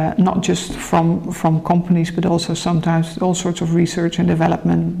not just from companies, but also sometimes all sorts of research and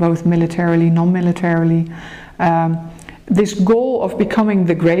development, both militarily, non-militarily, this goal of becoming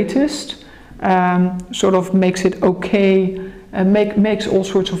the greatest sort of makes it okay. Makes all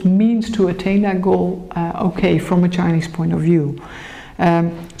sorts of means to attain that goal okay from a Chinese point of view.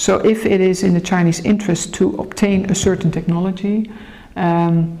 So if it is in the Chinese interest to obtain a certain technology,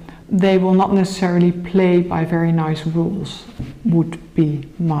 they will not necessarily play by very nice rules, would be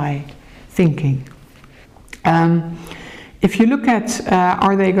my thinking. If you look at,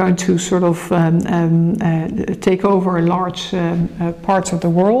 are they going to sort of take over large parts of the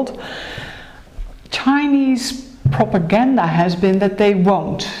world? Chinese propaganda has been that they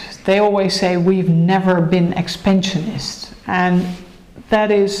won't. They always say we've never been expansionist, and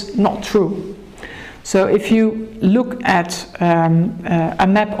that is not true. So if you look at a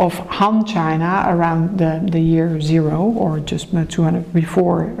map of Han China around the year 0, or just 200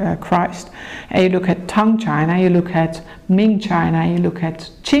 before Christ, and you look at Tang China, you look at Ming China, you look at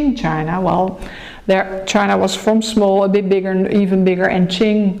Qing China, well, there China was from small, a bit bigger, even bigger, and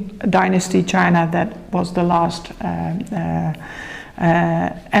Qing dynasty China, that was the last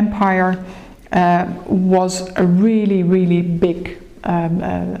empire, was a really, really big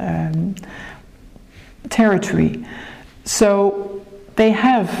territory. So they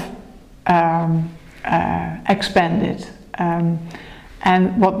have expanded, and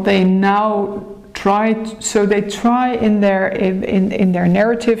what they now try, so they try in their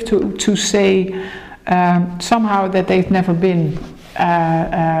narrative to say somehow that they've never been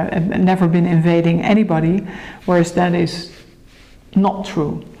invading anybody, whereas that is not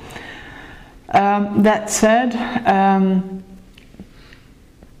true. That said,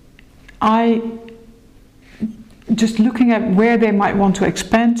 just looking at where they might want to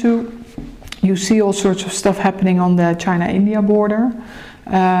expand to, you see all sorts of stuff happening on the China-India border.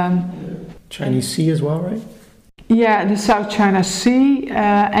 Chinese Sea as well, right? Yeah, the South China Sea,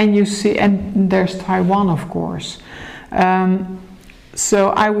 and there's Taiwan, of course. So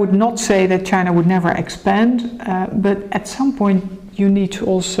I would not say that China would never expand, but at some point you need to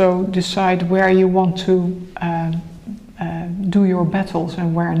also decide where you want to do your battles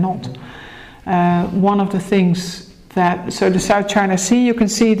and where not. One of the things so the South China Sea, you can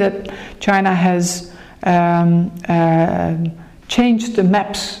see that China has changed the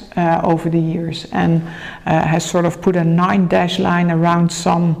maps over the years and has sort of put a 9-dash line around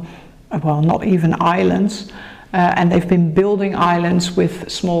some, well, not even islands, and they've been building islands with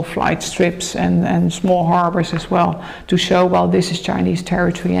small flight strips and small harbors as well to show, well, this is Chinese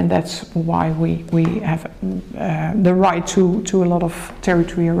territory and that's why we have the right to a lot of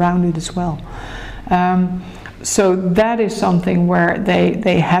territory around it as well. So that is something where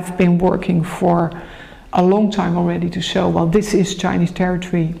they have been working for a long time already to show, well, this is Chinese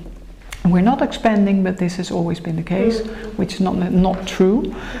territory. We're not expanding, but this has always been the case, which is not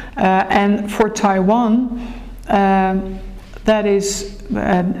true. And for Taiwan, that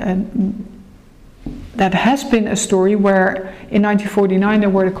has been a story where in 1949 there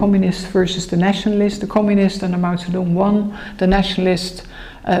were the communists versus the nationalists. The communists and Mao Zedong won. The nationalists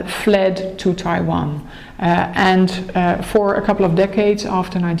fled to Taiwan. And for a couple of decades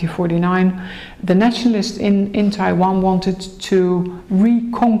after 1949, the nationalists in Taiwan wanted to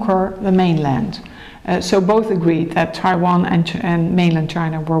reconquer the mainland. So both agreed that Taiwan and mainland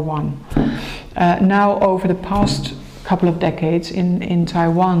China were one. Now, over the past couple of decades in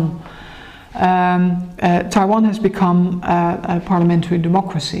Taiwan, Taiwan has become a parliamentary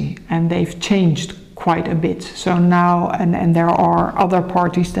democracy, and they've changed quite a bit. So now, and there are other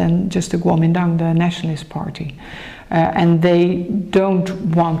parties than just the Kuomintang, the Nationalist Party, and they don't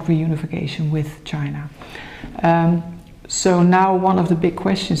want reunification with China. So now one of the big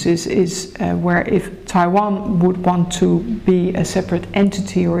questions is where if Taiwan would want to be a separate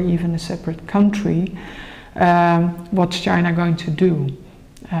entity or even a separate country, what's China going to do?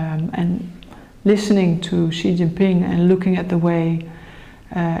 And listening to Xi Jinping and looking at the way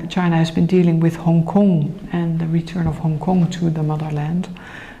China has been dealing with Hong Kong and the return of Hong Kong to the motherland,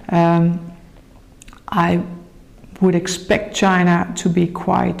 I would expect China to be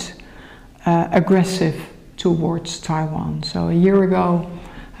quite aggressive towards Taiwan. So a year ago,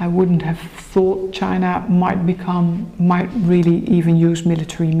 I wouldn't have thought China might really even use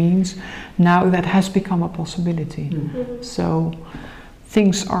military means. Now that has become a possibility. Mm-hmm. So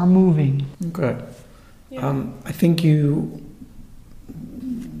things are moving. Okay. Yeah. I think you,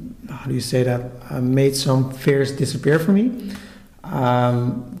 how do you say that, made some fears disappear for me.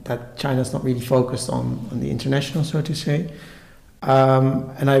 That China's not really focused on the international, so to say.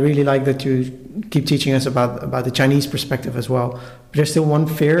 And I really like that you keep teaching us about the Chinese perspective as well. But there's still one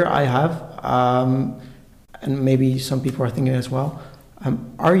fear I have, and maybe some people are thinking as well.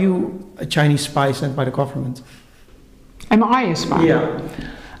 Are you a Chinese spy sent by the government? Am I a spy? Yeah.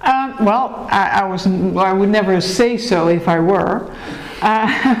 Well, I would never say so if I were.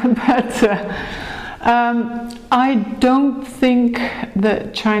 But I don't think the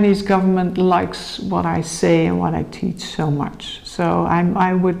Chinese government likes what I say and what I teach so much. So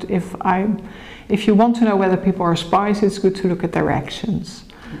I would, if you want to know whether people are spies, it's good to look at their actions.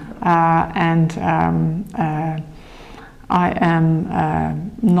 I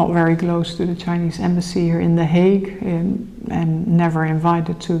am not very close to the Chinese embassy here in The Hague, and never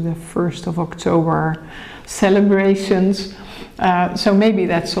invited to the 1st of October celebrations. So maybe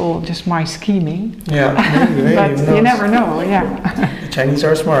that's all just my scheming. Yeah, maybe but you never know. Yeah. The Chinese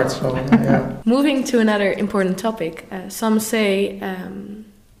are smart, so yeah. Moving to another important topic, some say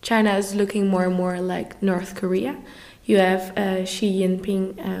China is looking more and more like North Korea. You have Xi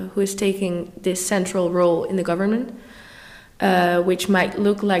Jinping, who is taking this central role in the government, which might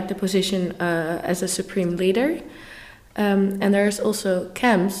look like the position as a supreme leader. And there's also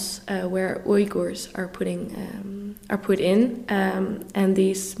camps where Uyghurs are put in, and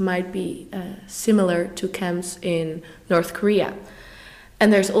these might be similar to camps in North Korea.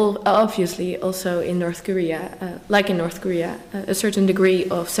 And there's obviously also in North Korea, like in North Korea, a certain degree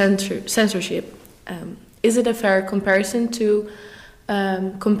of censorship. Is it a fair comparison to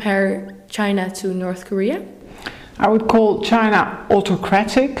compare China to North Korea? I would call China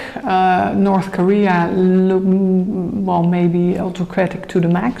autocratic, North Korea, well, maybe autocratic to the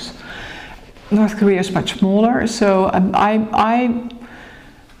max. North Korea is much smaller, so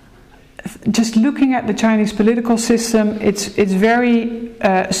just looking at the Chinese political system, it's very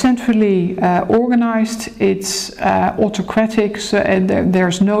centrally organized. It's autocratic, so, and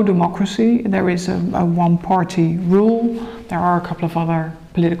there's no democracy. There is a one-party rule. There are a couple of other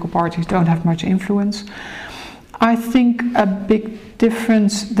political parties don't have much influence. I think a big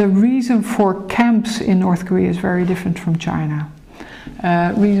difference. The reason for camps in North Korea is very different from China.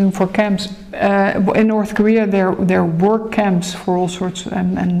 Reason for camps in North Korea, there were camps for all sorts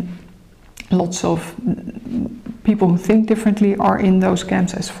and lots of people who think differently are in those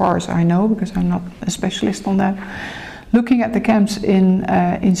camps, as far as I know, because I'm not a specialist on that. Looking at the camps in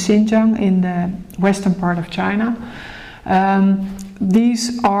Xinjiang, in the western part of China,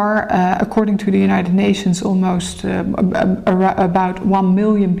 these are, according to the United Nations, almost about 1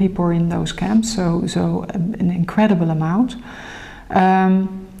 million people are in those camps, so an incredible amount.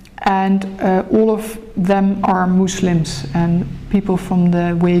 And all of them are Muslims and people from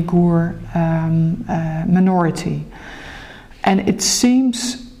the Uyghur minority. And it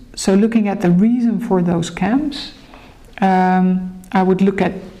seems, so looking at the reason for those camps, I would look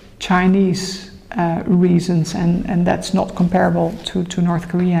at Chinese reasons, and that's not comparable to North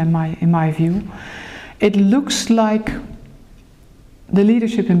Korea in my view. It looks like the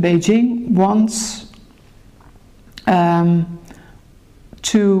leadership in Beijing wants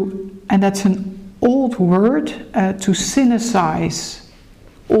and that's an old word, to sinicize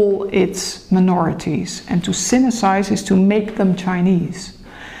all its minorities. And to sinicize is to make them Chinese,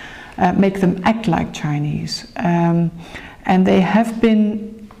 make them act like Chinese. And they have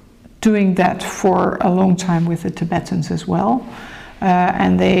been doing that for a long time with the Tibetans as well.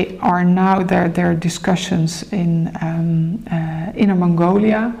 And they are now, there are discussions in Inner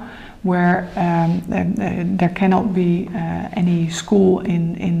Mongolia, where there cannot be any school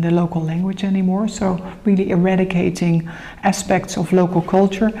in the local language anymore. So really eradicating aspects of local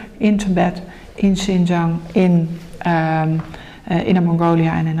culture in Tibet, in Xinjiang, in Inner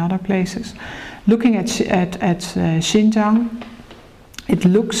Mongolia and in other places. Looking at Xinjiang, it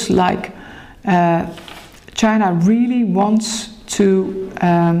looks like China really wants to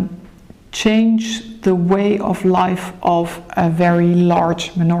change the way of life of a very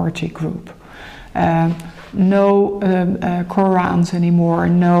large minority group. No Qurans anymore,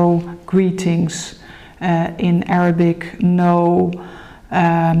 no greetings in Arabic, no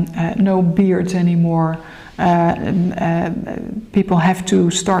beards anymore. People have to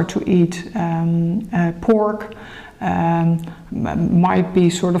start to eat pork, might be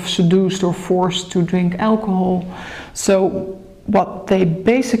sort of seduced or forced to drink alcohol. So what they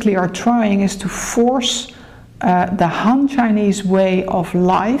basically are trying is to force the Han Chinese way of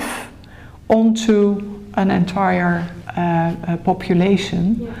life onto an entire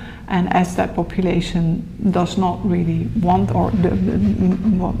population. Yeah. And as that population does not really want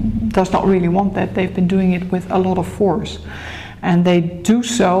that, they've been doing it with a lot of force. And they do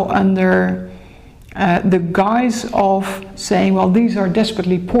so under the guise of saying, well, these are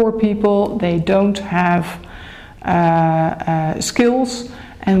desperately poor people, they don't have skills,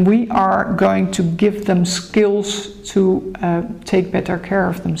 and we are going to give them skills to take better care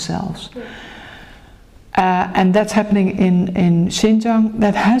of themselves. And that's happening in Xinjiang.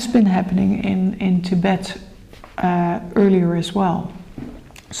 That has been happening in Tibet earlier as well.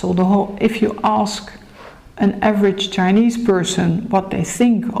 So if you ask an average Chinese person what they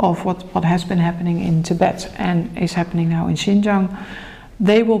think of what has been happening in Tibet and is happening now in Xinjiang,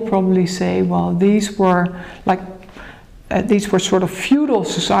 they will probably say, well, these were sort of feudal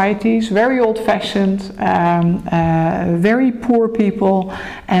societies, very old-fashioned, very poor people,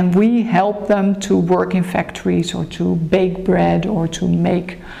 and we helped them to work in factories or to bake bread or to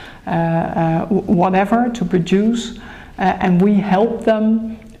make whatever, to produce, and we helped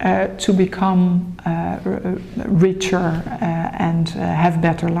them to become richer and have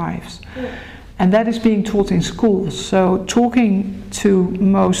better lives. Yeah. And that is being taught in schools. So talking to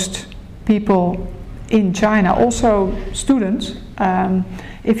most people in China, also students,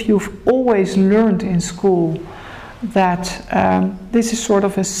 if you've always learned in school that this is sort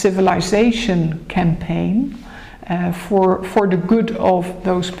of a civilization campaign for the good of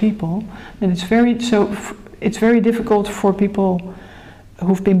those people, then it's very difficult for people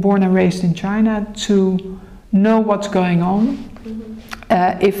who've been born and raised in China to know what's going on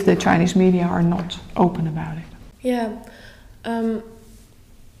if the Chinese media are not open about it. Yeah.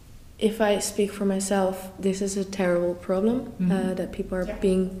 If I speak for myself, this is a terrible problem, that people are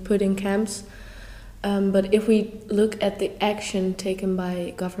being put in camps. But if we look at the action taken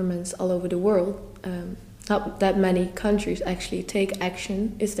by governments all over the world, not that many countries actually take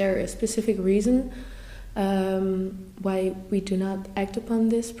action. Is there a specific reason why we do not act upon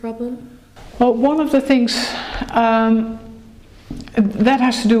this problem? Well, one of the things that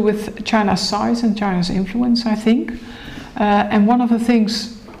has to do with China's size and China's influence, I think. And one of the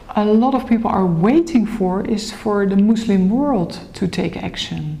things a lot of people are waiting for is for the Muslim world to take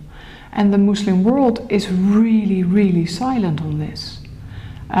action. And the Muslim world is really, really silent on this.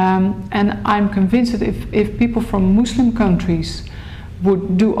 And I'm convinced that if people from Muslim countries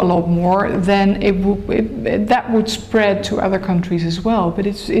would do a lot more, then that would spread to other countries as well. But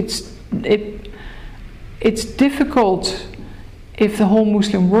it's difficult if the whole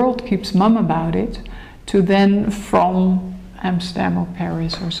Muslim world keeps mum about it, to then from Amsterdam or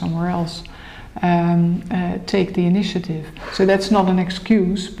Paris or somewhere else take the initiative. So that's not an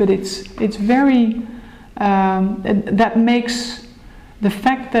excuse, but it's very that makes the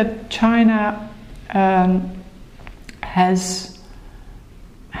fact that China has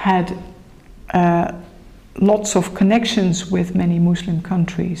had lots of connections with many Muslim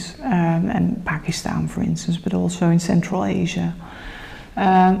countries, and Pakistan, for instance, but also in Central Asia,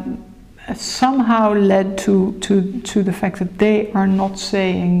 somehow led to the fact that they are not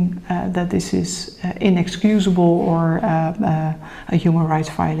saying that this is inexcusable or a human rights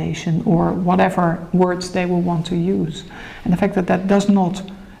violation or whatever words they will want to use. And the fact that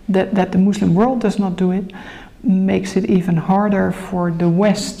that the Muslim world does not do it makes it even harder for the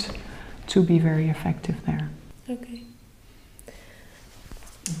West to be very effective there. Okay.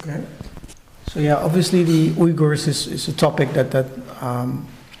 Okay. So yeah, obviously the Uyghurs is a topic that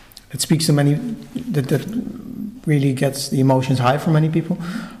it speaks to many, that really gets the emotions high for many people.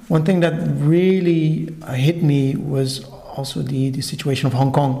 One thing that really hit me was also the situation of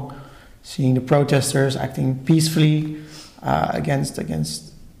Hong Kong, seeing the protesters acting peacefully against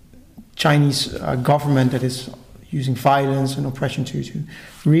Chinese government that is using violence and oppression to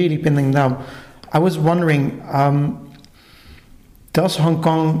really pin them down. I was wondering, does Hong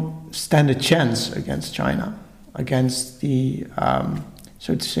Kong stand a chance against China, against the,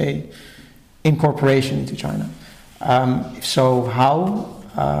 so to say, incorporation into China? If so,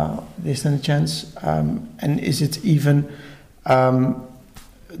 how they stand a chance? And is it even,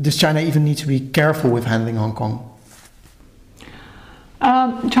 does China even need to be careful with handling Hong Kong?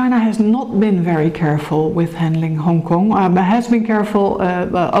 China has not been very careful with handling Hong Kong, but has been careful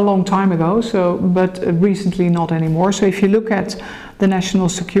a long time ago, but recently not anymore. So if you look at the national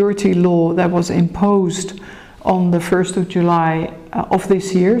security law that was imposed on the 1st of July of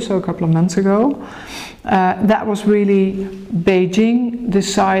this year, so a couple of months ago, that was really Beijing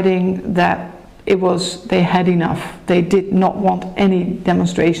deciding that they had enough. They did not want any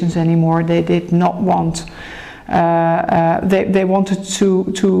demonstrations anymore. They did not want they wanted to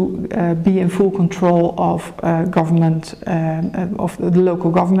be in full control of government, of the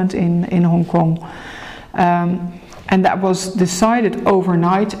local government in Hong Kong. And that was decided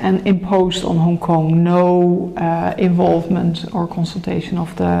overnight and imposed on Hong Kong. No involvement or consultation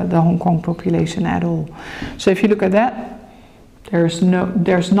of the Hong Kong population at all. So if you look at that, there's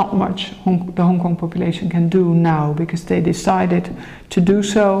not much the Hong Kong population can do now, because they decided to do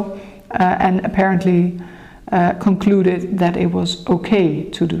so and apparently concluded that it was okay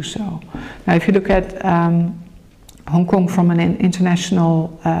to do so. Now, if you look at Hong Kong from an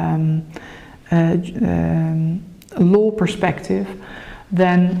international law perspective,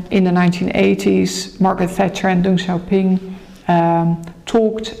 then in the 1980s, Margaret Thatcher and Deng Xiaoping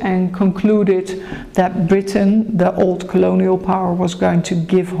talked and concluded that Britain, the old colonial power, was going to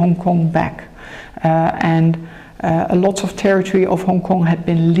give Hong Kong back. And a lot of territory of Hong Kong had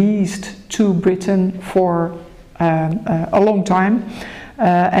been leased to Britain for a long time,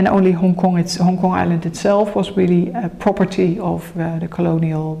 and only Hong Kong Island itself was really a property of the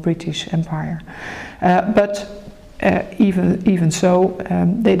colonial British Empire. But even so,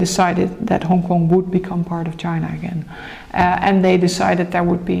 they decided that Hong Kong would become part of China again, and they decided there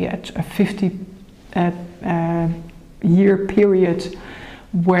would be a 50-year period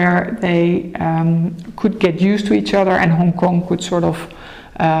where they could get used to each other, and Hong Kong could sort of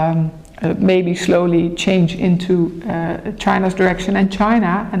maybe slowly change into China's direction. And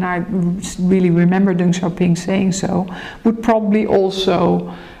China, and I really remember Deng Xiaoping saying so, would probably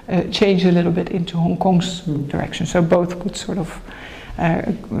also change a little bit into Hong Kong's direction. So both would sort of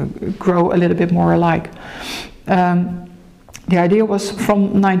grow a little bit more alike. The idea was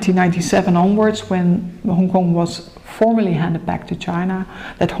from 1997 onwards, when Hong Kong was formally handed back to China,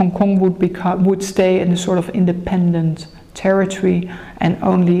 that Hong Kong would stay in a sort of independent territory, and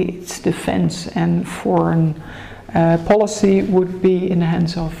only its defense and foreign policy would be in the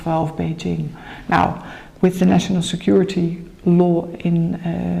hands of Beijing. Now, with the national security law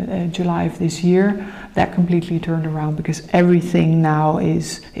in July of this year, that completely turned around because everything now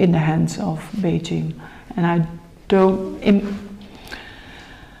is in the hands of Beijing. And I don't,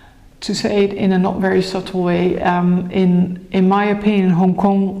 to say it in a not very subtle way, in my opinion, Hong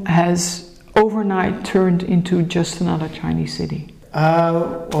Kong has overnight turned into just another Chinese city.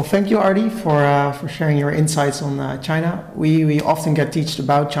 Well, thank you, Ardi, for sharing your insights on China. We often get taught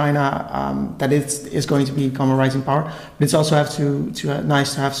about China that it is going to become a rising power, but it's also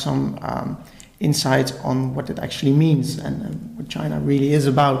nice to have some insights on what it actually means and what China really is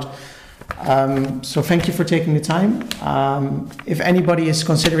about. So thank you for taking the time. If anybody is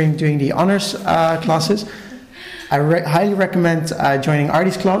considering doing the honors classes, I highly recommend joining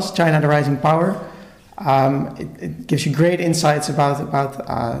Ardi's class, China the Rising Power. It gives you great insights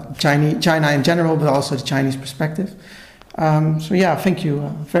about China in general, but also the Chinese perspective. So yeah, thank you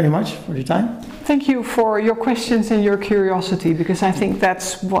very much for your time. Thank you for your questions and your curiosity, because I think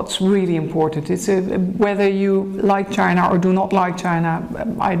that's what's really important. It's whether you like China or do not like China,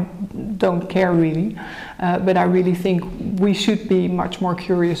 I don't care really, but I really think we should be much more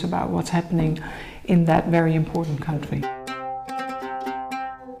curious about what's happening in that very important country.